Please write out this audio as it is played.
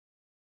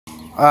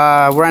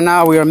Right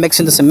now we are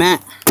mixing the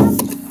cement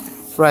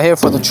right here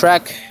for the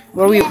track.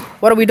 What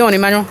are we doing,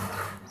 Emmanuel?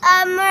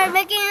 We're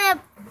making a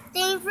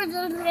thing for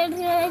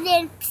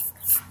the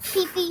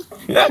pee-pee.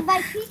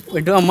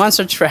 We're doing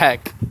monster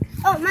track.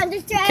 Oh,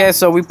 monster track. Okay,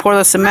 so we pour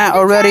the cement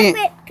already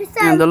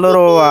in the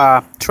little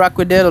track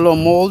we did, a little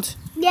mold.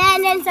 Yeah,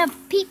 and then some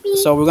pee-pee.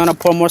 So we're gonna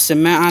pour more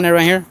cement on it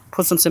right here.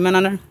 Put some cement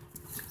on there.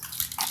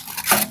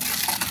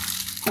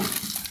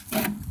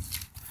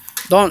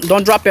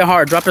 Don't drop it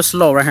hard. Drop it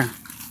slow right here.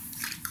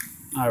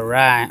 All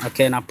right.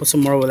 Okay, now put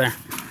some more over there.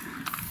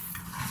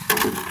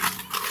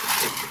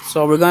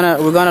 So we're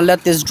gonna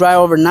let this dry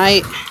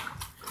overnight.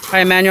 Hi,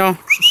 Emmanuel.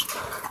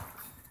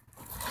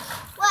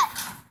 What?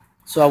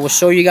 So I will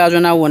show you guys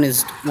right now when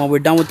we're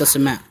done with the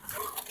cement.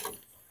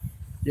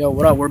 Yo,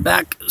 what up? We're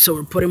back. So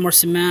we're putting more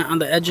cement on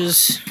the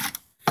edges,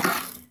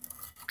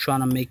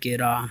 trying to make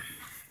it all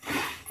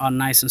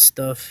nice and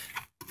stuff.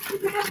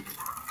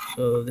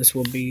 So this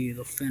will be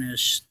the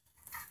finished.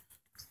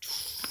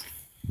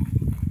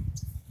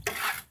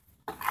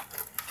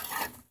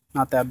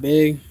 Not that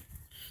big.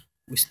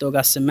 We still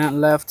got cement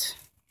left.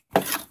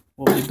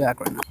 We'll be back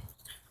right now.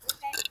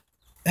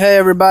 Hey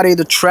everybody,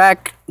 the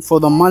track for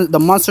the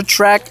monster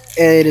track,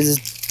 it is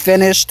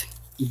finished,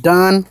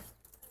 done.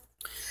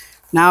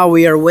 Now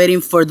we are waiting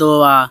for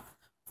the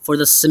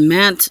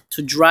cement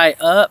to dry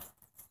up.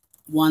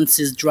 Once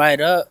it's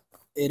dried up,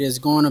 it is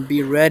going to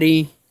be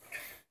ready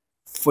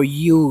for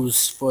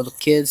use for the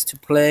kids to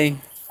play,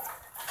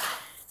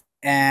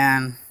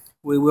 and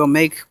we will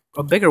make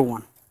a bigger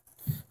one.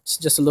 It's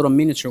just a little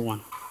miniature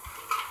one.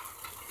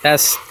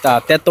 That's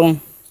the Teto,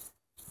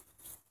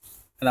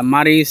 the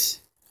Maris.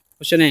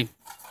 What's your name?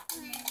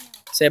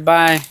 Say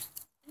bye.